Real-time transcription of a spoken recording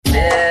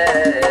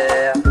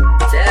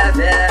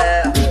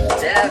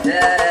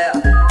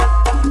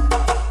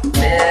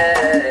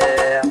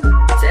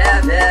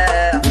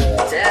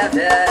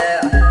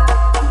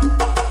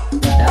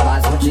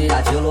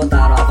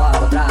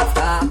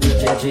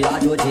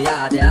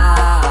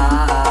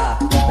ADA.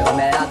 Meu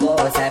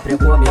meador sempre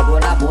comigo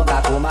na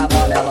boca, com uma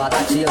mão melota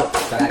tiro,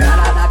 joga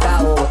granada com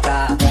a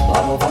outra.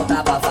 Vamos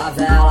voltar pra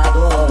favela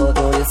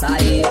do isso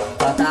aí,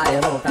 cantar e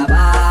nunca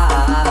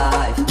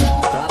mais.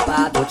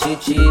 Tropa do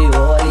Titi,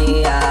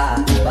 olhinha,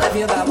 vai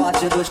vir a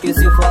morte dos que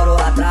se foram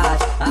atrás.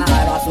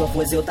 Ah, nosso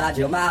fuzil tá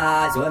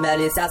demais, o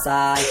milícia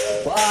sai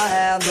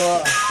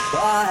correndo,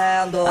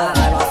 correndo. Ah,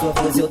 nosso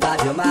fuzil tá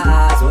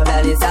demais, o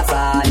milícia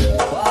sai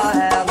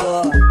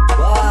correndo,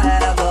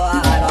 correndo.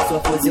 Ah, nosso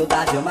fuzil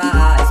tá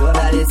demais, o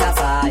milícia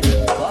sai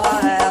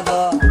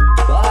correndo,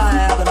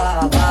 correndo.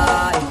 Nós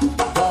vai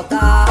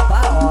voltar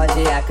pra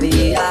onde é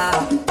cria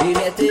e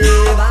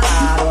meter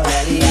bala no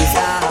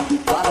milícia.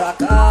 Só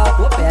trocão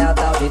com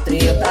pentão de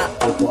 30,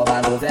 o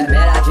comando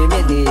vermelho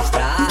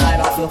administra. Ah,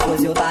 nosso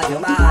fuzil tá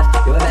demais,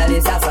 e o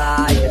milícia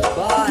sai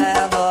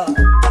correndo,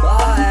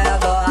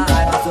 correndo.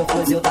 Ah, nosso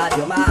fuzil tá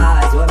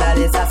demais, o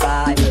milícia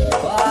sai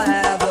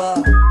correndo,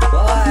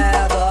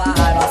 correndo.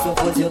 Ah, nosso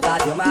fuzil tá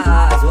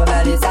demais, o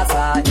milícia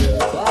sai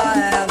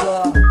correndo,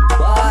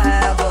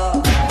 correndo.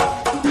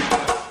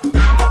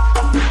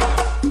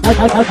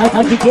 É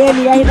o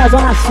Djmr da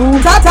Zona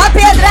Sul. Só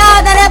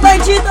pedrada, né,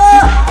 bandido?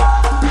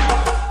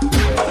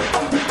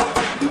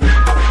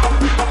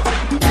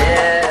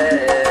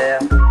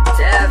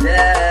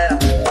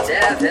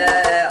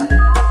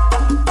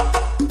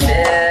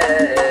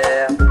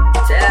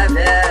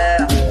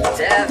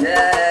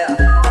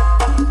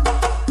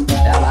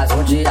 É mais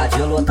um dia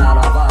de lutar,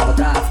 nós vamos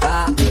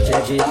traficar,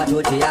 cheio de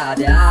ódio de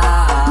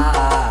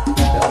ADA.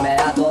 Meu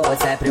meador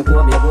sempre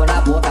comigo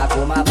na boca, com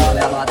uma mão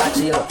melota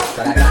tiro,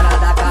 joga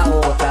granada com a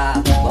outra.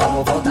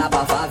 Vamos voltar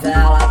pra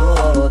favela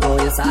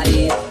do isso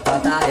aí,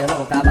 cantar e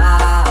nunca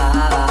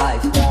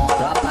mais.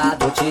 Tropa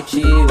do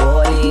Titi,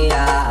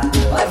 olhinha,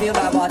 vai vir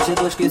a morte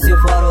dos que se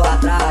foram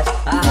atrás.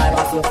 Ah,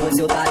 nosso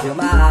fuzil tá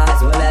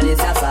demais, o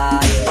milícia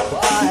sai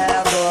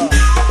correndo,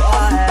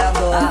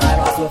 correndo. Ah,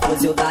 nosso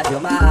fuzil tá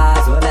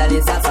demais, o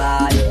milícia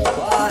sai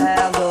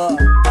correndo,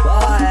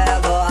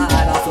 correndo.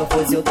 Ah, nosso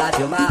fuzil tá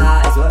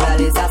demais, o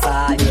milícia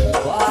sai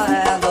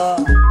correndo,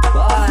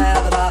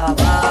 correndo. Nós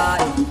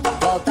vai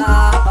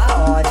voltar pra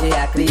onde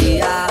é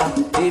cria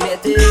e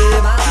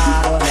meter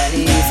bala no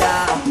milícia.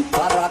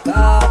 Só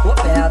trocão com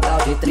pentão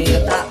de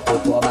 30, o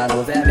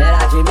comando vermelho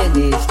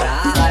administra.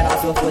 Ah,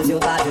 nosso fuzil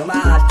tá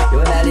demais, e o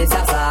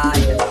milícia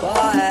sai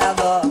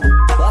correndo,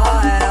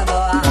 correndo.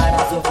 Ah,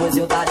 nosso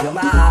fuzil tá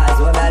demais,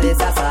 o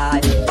milícia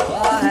sai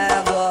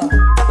correndo,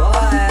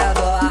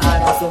 correndo. Ah,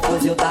 nosso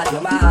fuzil tá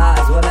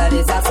demais, o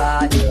milícia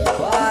sai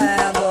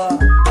correndo,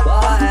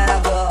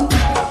 correndo.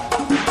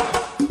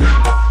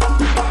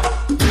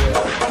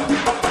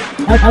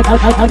 É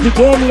o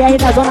Djmr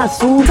da Zona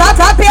Sul.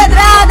 Só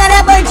pedrada,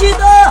 né,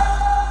 bandido?